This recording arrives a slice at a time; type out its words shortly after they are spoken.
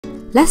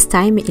Last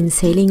time in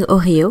Sailing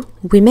ORIYO,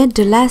 we made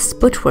the last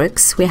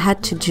boatworks we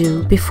had to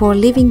do before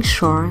leaving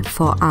shore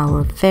for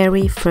our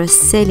very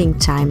first sailing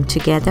time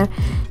together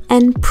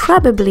and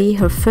probably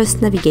her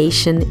first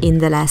navigation in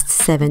the last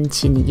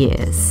 17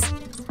 years.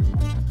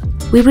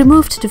 We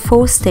removed the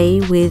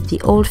forestay with the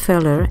old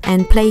furler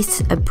and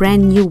placed a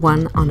brand new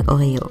one on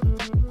ORIYO.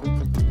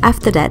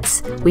 After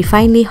that, we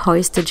finally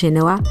hoisted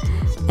Genoa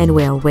and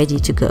we are ready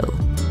to go.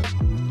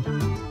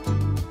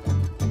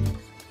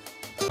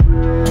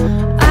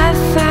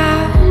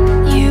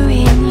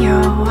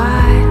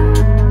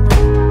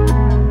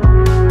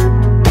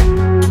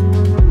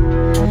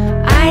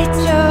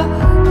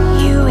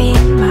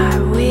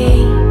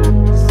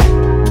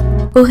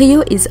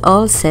 ORIYO is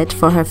all set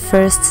for her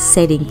first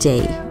sailing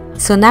day,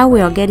 so now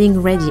we are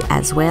getting ready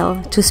as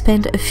well to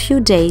spend a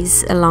few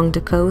days along the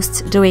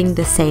coast doing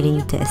the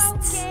sailing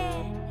tests.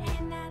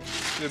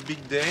 The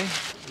big day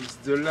is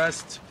the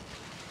last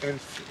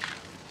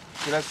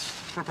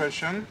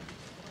preparation.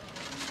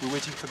 We're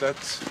waiting for that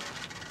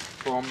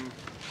for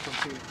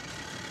something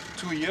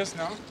 2 years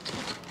now,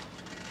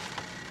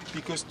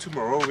 because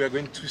tomorrow we are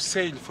going to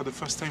sail for the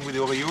first time with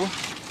ORIYO.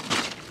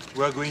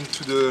 We are going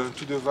to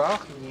the Var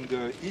in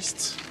the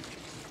east,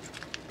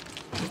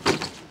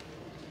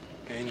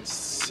 and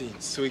it's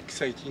so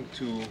exciting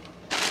to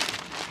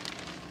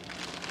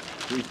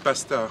eat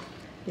pasta.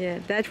 Yeah,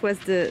 that was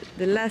the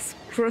last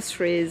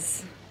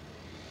groceries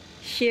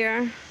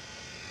here.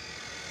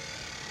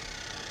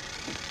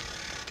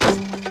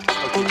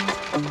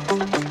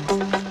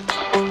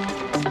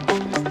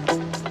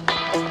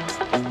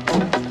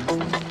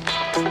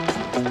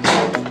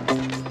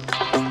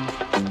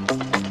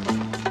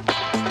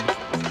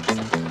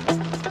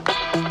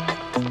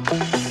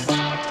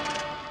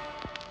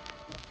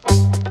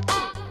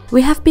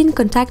 We have been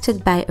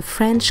contacted by a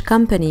French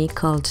company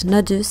called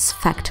Nodus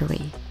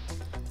Factory.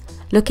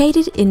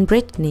 Located in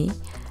Brittany,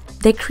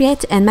 they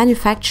create and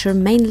manufacture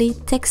mainly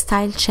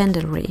textile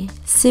chandlery,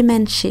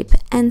 seamanship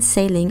and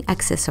sailing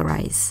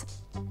accessories.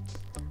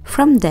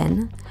 From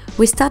then,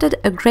 we started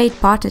a great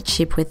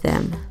partnership with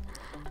them.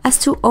 As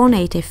to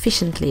ornate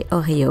efficiently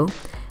ORIYO,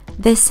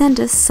 they send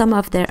us some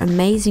of their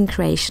amazing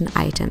creation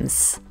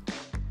items.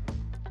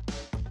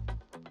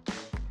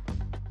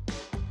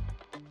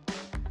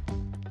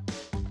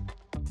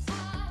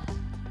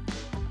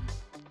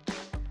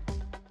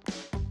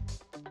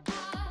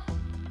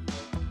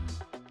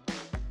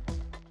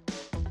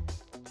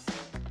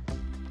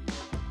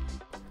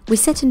 We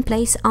set in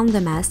place on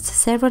the mast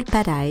several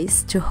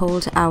paddies to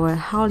hold our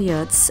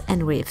halyards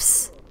and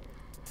reefs.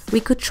 We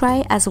could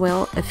try as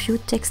well a few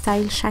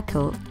textile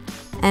shackles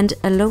and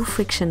a low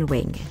friction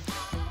ring.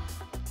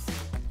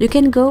 You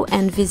can go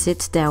and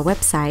visit their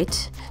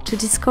website to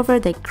discover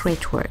their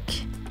great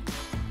work.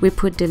 We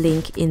put the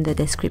link in the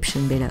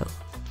description below.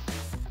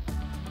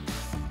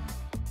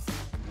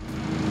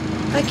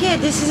 Okay,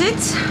 this is it.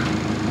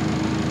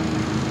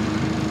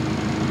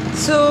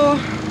 So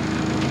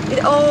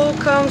it all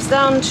comes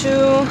down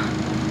to,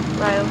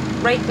 well,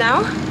 right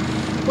now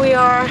we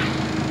are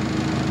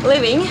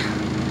leaving.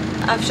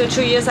 After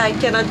 2 years I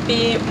cannot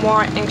be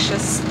more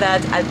anxious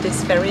than at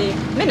this very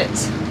minute.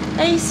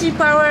 AC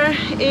power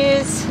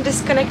is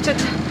disconnected,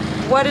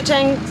 water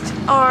tanks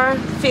are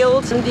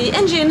filled, and the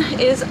engine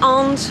is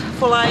on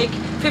for like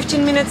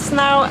 15 minutes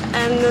now,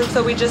 and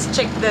so we just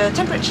checked the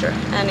temperature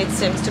and it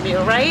seems to be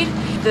alright.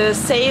 The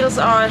sails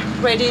are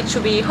ready to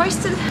be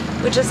hoisted.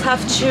 We just have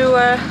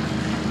to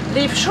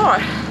leave shore.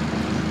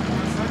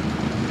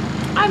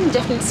 I'm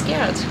definitely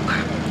scared.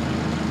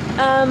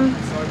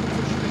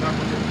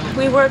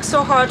 We worked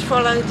so hard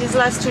for these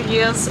last 2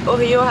 years.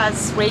 ORIYO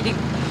has rated,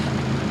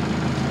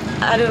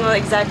 I don't know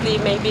exactly,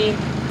 maybe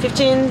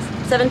 15,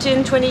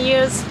 17, 20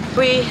 years.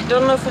 We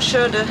don't know for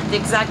sure the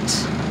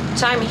exact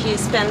time she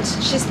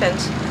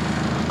spent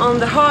on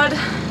the hard.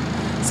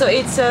 So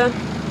it's a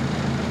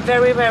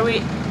very,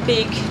 very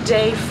big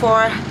day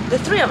for the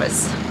three of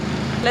us.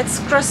 Let's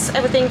cross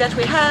everything that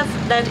we have,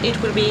 then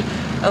it will be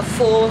a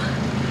full,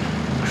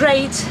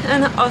 great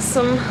and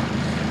awesome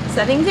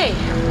sailing day.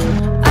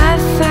 I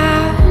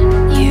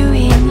found you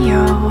in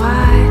your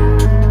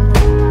wild.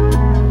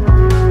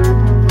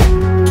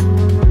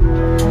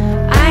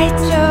 I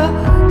took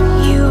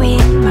you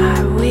in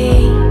my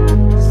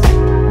wings,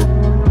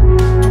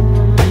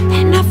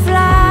 and I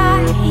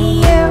fly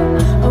you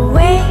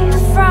away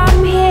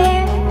from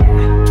here.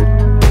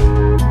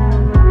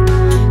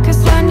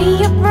 'Cause honey,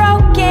 you're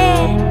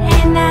broken,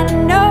 and I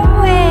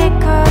know it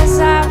 'cause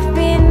I've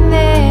been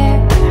there.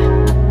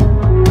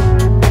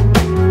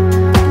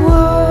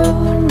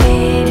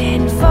 Wounded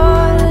and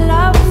full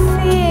of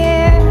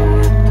fear,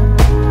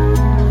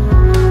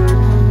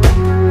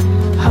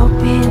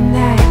 hoping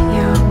that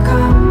you'll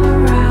come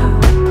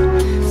around,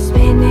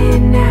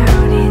 spinning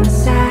out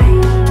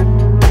inside.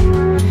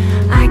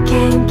 I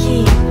can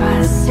keep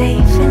us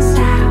safe and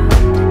sound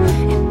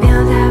and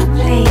build a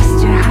place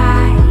to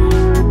hide.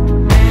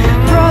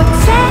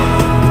 Protect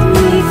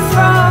me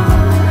from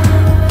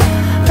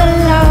the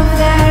love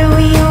that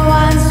we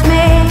once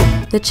made.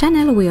 The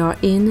channel we are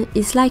in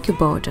is like a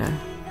border.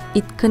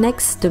 It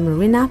connects the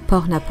marina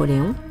Port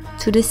Napoléon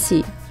to the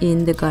sea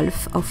in the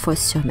Gulf of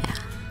Fos-sur-Mer.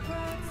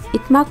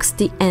 It marks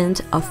the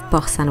end of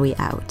Port Saint-Louis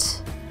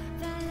out.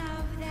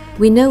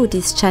 We know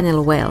this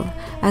channel well,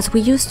 as we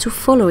used to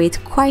follow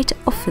it quite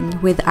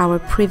often with our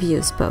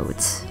previous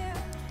boats.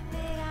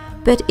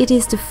 But it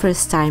is the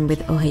first time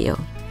with ORIYO,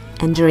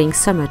 and during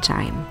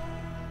summertime.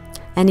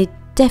 And it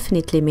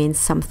definitely means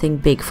something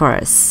big for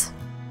us.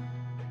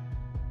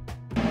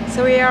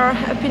 So we are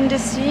up in the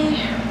sea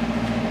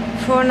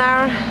for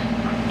now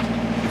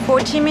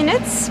 40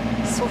 minutes.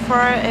 So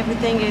far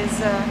everything is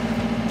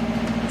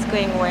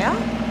going well.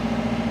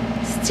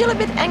 Still a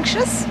bit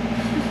anxious,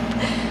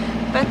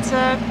 but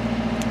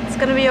it's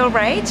gonna be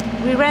alright.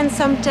 We ran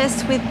some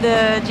tests with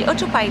the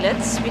autopilot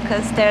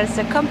because there's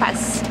a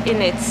compass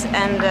in it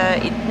and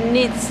it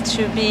needs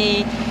to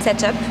be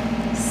set up.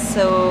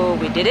 So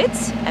we did it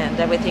and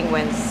everything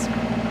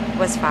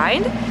was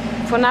fine.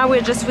 For now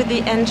we're just with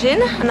the engine.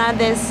 Now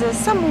there's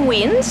some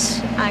wind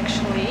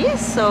actually,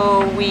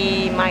 so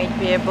we might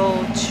be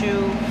able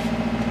to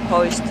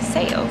hoist the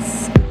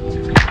sails.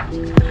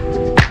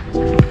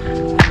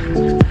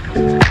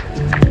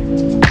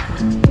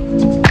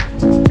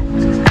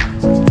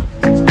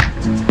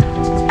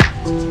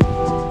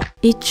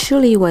 It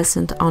truly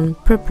wasn't on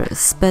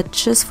purpose, but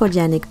just for the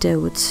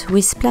anecdote,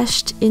 we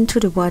splashed into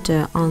the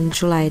water on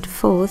July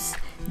 4th,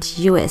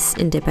 the US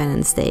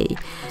Independence Day,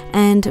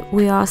 and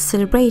we are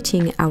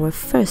celebrating our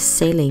first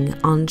sailing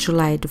on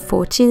July the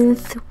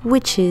 14th,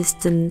 which is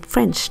the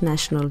French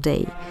National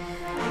Day.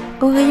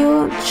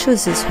 ORIYO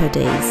chooses her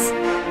days.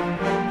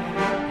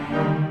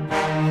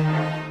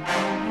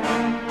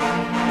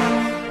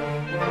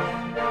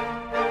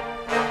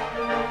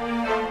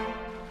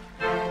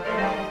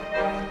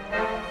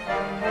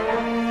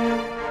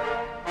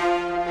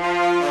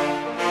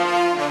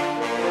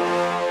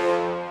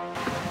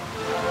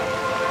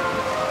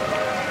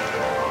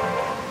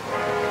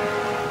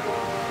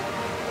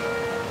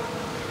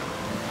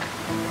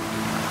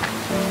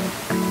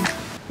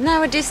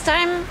 Now at this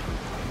time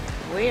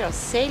we are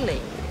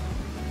sailing.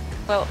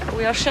 Well,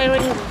 we are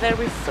sharing the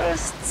very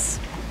first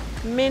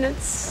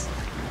minutes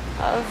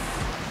of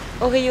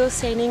ORIYO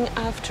sailing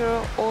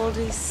after all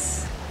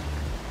this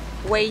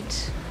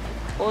wait,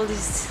 all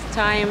this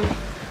time,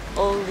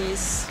 all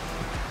this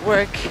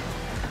work,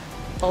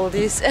 all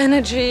this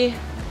energy.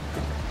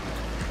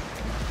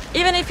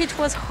 Even if it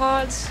was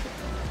hard,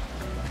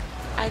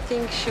 I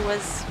think she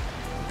was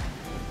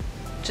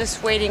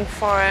just waiting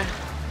for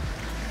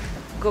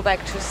go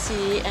back to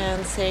sea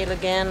and sail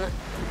again.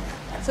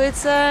 So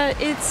it's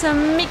a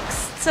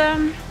mixed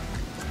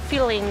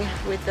feeling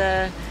with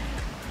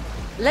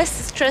less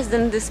stress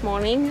than this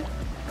morning,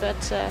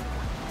 but a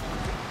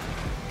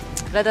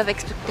lot of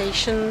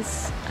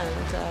expectations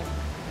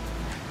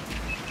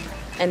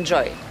and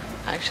joy.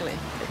 Actually,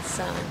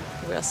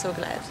 we are so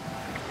glad.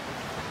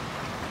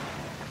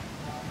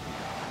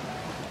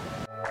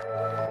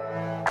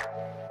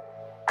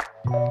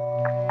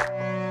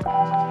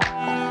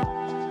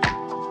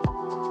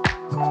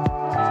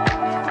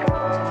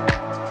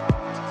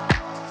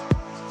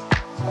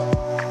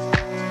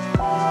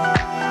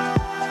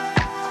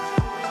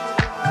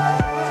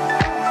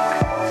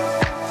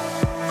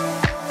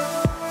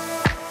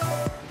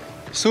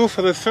 So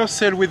for the first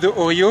sail with the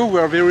ORIYO, we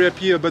are very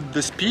happy about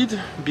the speed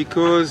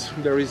because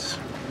there is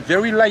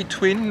very light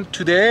wind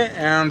today,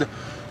 and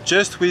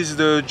just with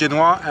the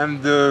Genoa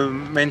and the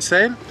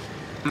mainsail,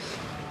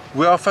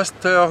 we are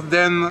faster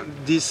than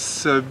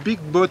this big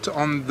boat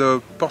on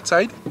the port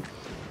side.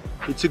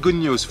 It's a good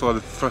news for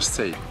the first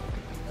sail.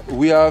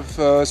 We have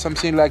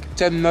something like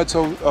 10 knots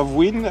of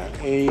wind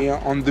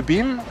on the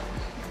beam,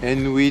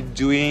 and we're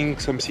doing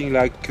something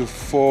like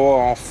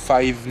 4 or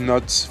 5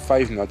 knots,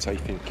 5 knots I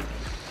think.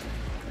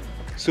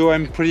 So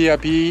I'm pretty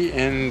happy,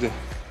 and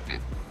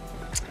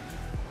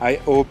I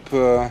hope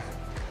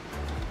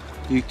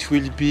it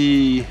will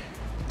be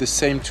the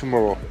same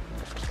tomorrow.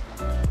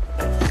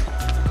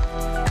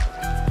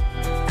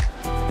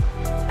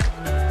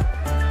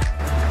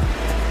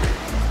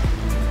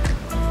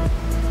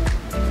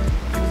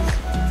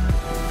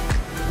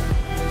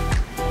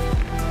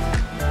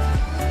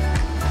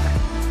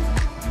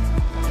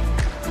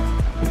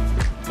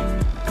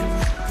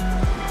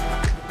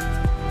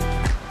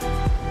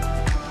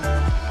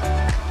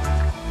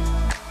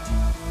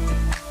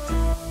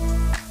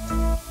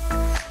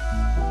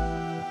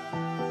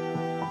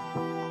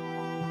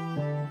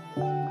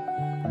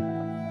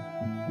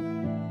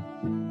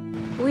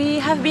 We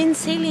have been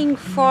sailing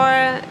for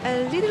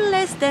a little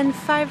less than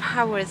 5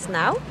 hours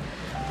now,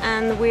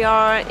 and we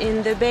are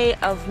in the Bay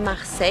of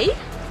Marseille.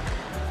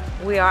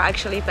 We are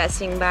actually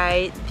passing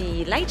by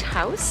the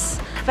lighthouse.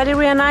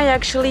 Valéry and I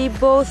actually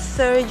both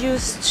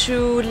used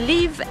to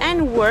live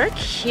and work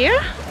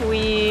here.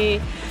 We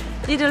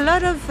did a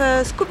lot of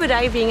scuba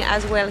diving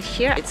as well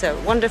here. It's a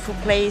wonderful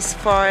place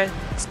for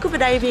scuba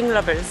diving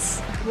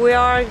lovers. We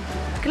are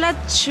glad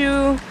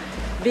to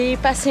be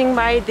passing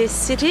by this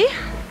city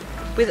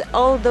with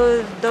all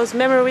those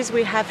memories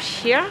we have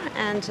here,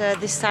 and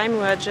this time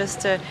we are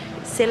just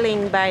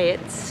sailing by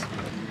it.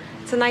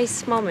 It's it's a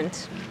nice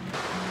moment.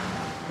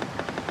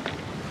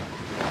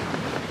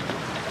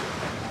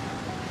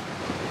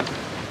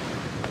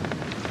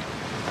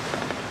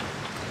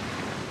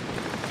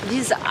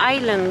 These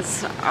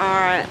islands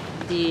are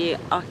the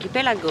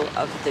archipelago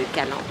of the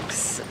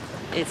Calanques.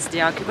 It's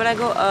the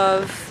archipelago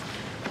of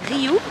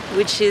Riu,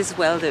 which is,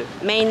 well, the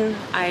main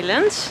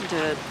island,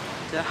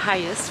 the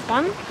highest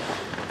one.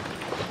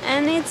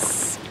 And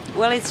it's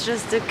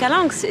just the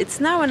Calanques. It's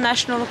now a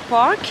national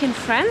park in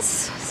France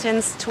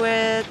since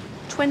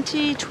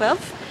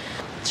 2012.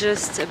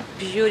 Just a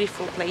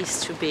beautiful place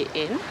to be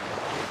in.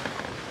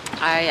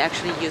 I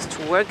actually used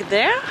to work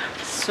there,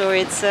 so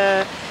it's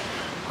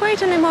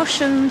quite an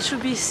emotion to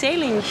be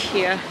sailing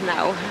here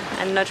now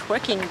and not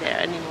working there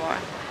anymore.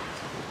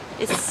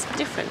 It's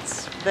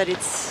different, but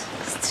it's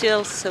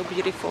still so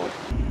beautiful.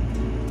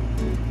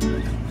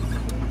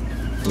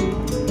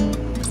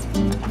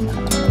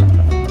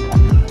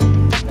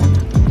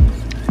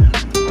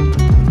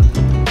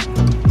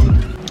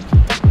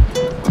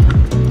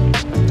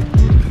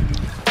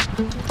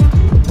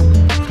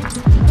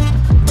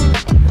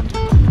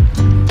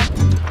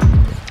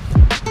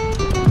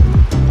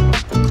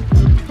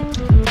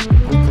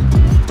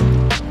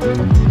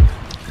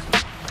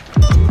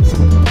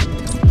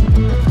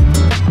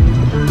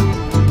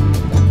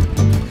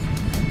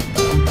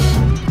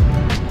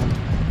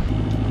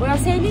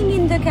 Sailing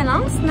in the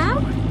Calanques now,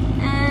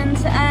 and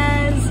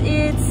as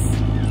it's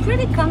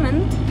pretty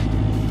common,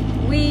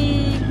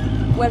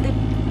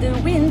 the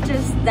wind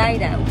just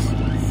died out,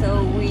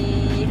 so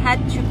we had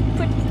to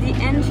put the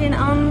engine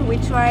on. We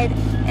tried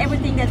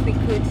everything that we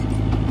could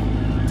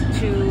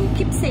to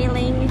keep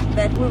sailing,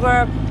 but we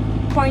were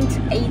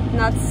 0.8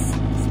 knots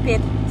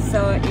speed,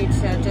 so it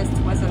just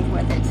wasn't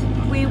worth it.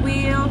 We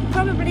will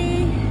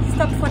probably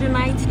stop for the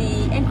night.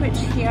 The anchorage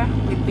here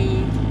will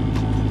be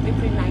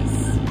pretty nice.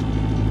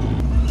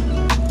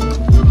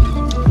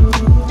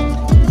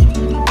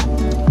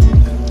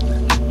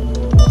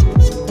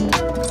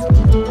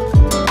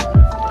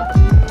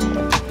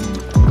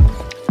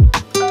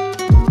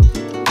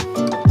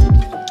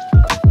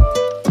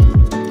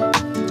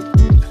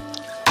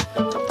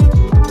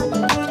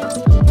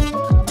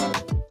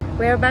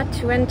 We're about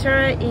to enter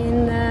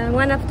in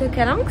one of the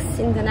Calanques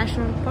in the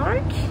national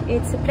park.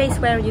 It's a place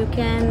where you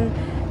can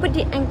put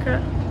the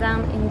anchor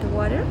down in the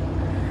water,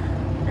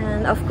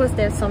 and of course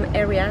there's some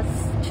areas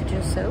to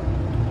do so.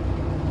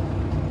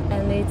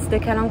 And it's the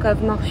Calanque of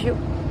Morgio.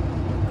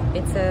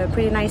 It's a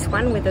pretty nice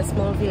one with a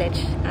small village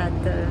at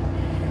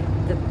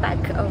the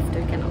back of the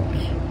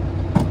Calanque.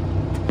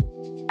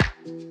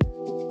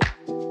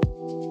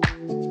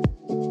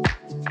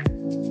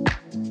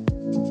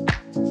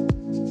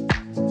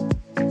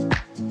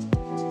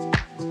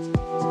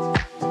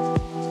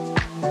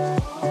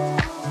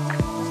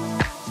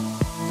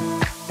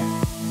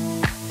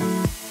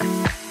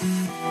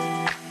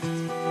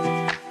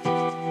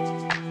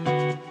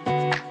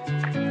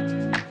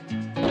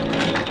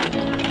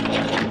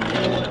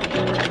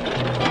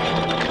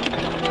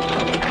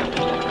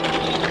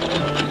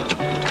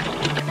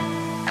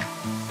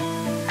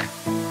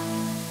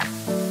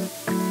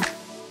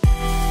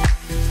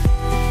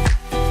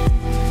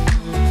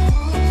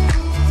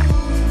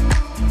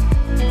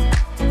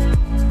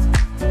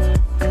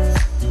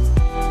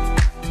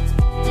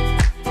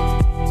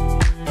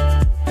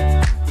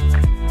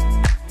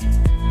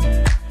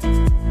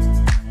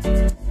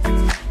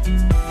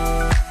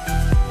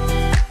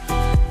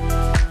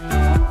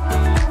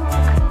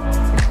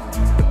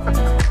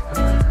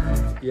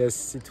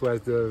 Yes, it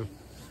was a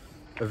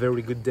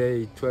very good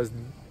day. It was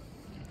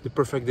the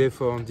perfect day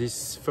for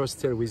this first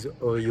sail with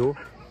ORIYO.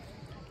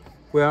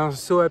 We are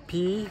so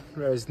happy.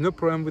 There is no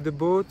problem with the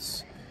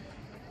boat.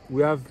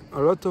 We have a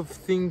lot of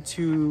things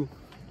to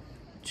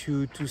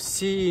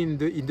see in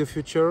the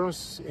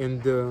futures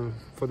and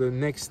for the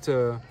next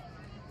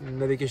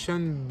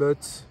navigation,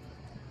 but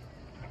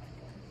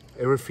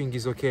everything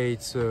is okay.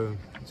 It's a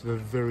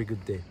very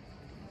good day.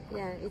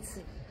 Yeah, it's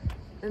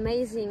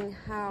amazing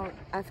how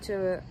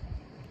after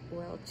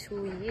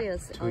 2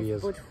 years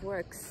of boat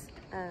works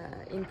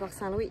in Port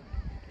Saint-Louis,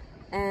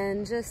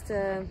 and just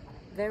a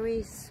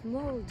very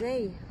small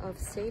day of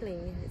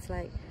sailing. It's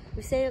like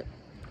we sail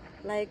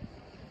like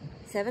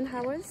 7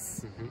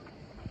 hours,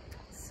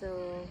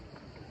 so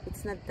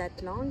it's not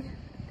that long,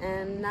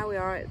 and now we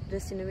are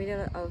just in the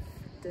middle of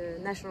the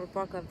national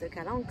park of the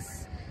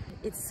Calanques.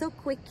 It's so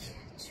quick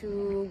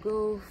to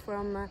go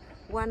from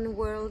one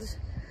world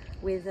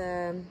with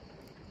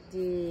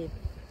the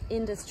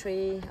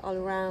industry all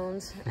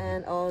around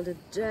and all the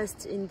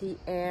dust in the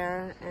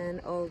air and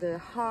all the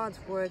hard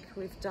work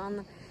we've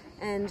done,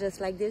 and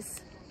just like this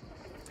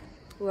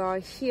we are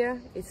here.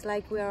 It's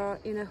like we are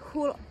in a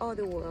whole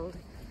other world.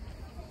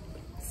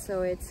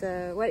 So it's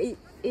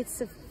it's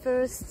the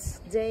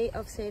first day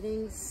of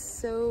sailing,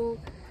 so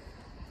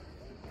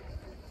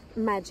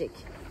magic.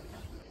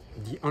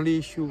 The only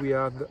issue we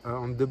had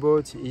on the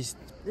boat is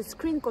the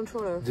screen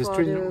controller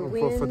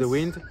for the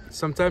wind.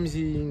 Sometimes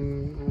it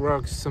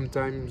works,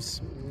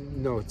 sometimes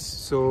not.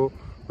 So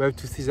we have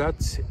to see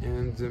that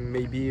and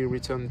maybe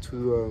return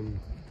to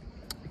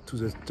to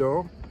the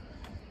store?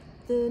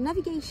 The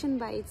navigation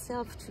by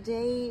itself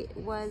today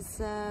was,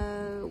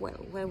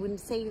 well, we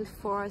sailed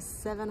for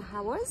 7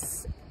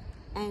 hours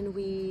and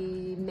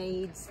we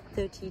made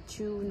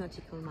 32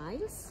 nautical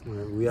miles.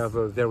 We have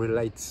a very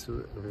light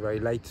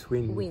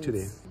wind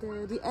today.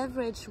 The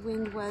average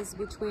wind was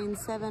between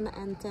 7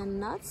 and 10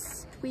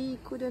 knots. We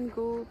couldn't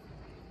go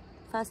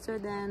faster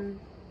than,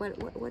 well,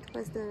 what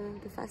was the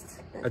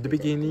fastest? At the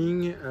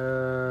beginning,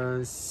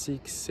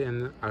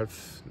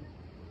 6.5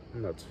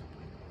 knots.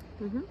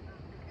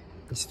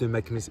 It's the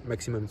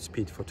maximum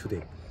speed for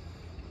today.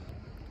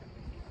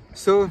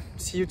 So,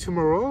 see you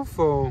tomorrow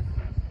for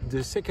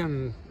the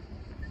second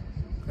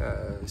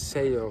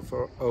sail of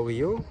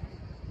ORIYO.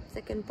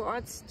 Second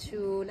port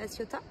to La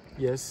Ciotat.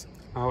 Yes,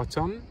 our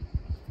turn.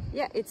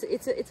 Yeah, it's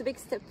a big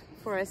step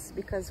for us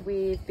because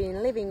we've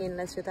been living in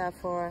La Ciotat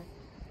for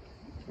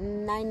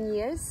 9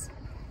 years,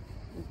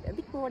 a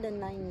bit more than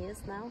 9 years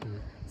now.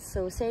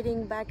 So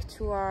sailing back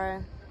to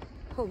our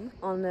home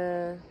on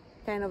a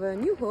kind of a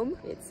new home,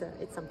 it's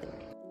something.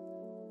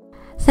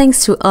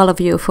 Thanks to all of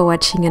you for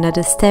watching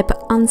another step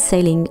on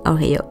Sailing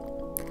ORIYO.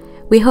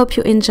 We hope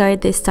you enjoyed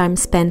this time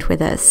spent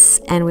with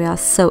us, and we are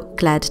so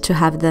glad to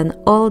have done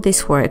all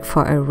this work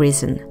for a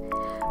reason.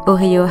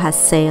 ORIYO has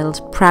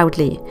sailed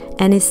proudly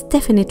and is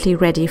definitely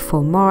ready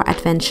for more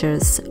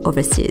adventures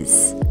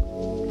overseas.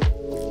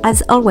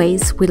 As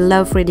always, we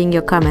love reading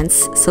your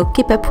comments, so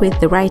keep up with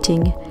the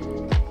writing.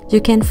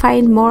 You can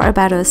find more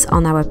about us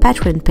on our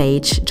Patreon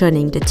page,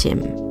 joining the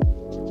team.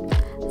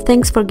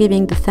 Thanks for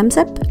giving the thumbs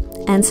up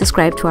and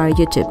subscribe to our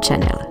YouTube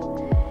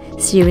channel.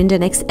 See you in the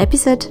next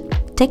episode.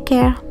 Take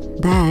care.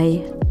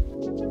 Bye.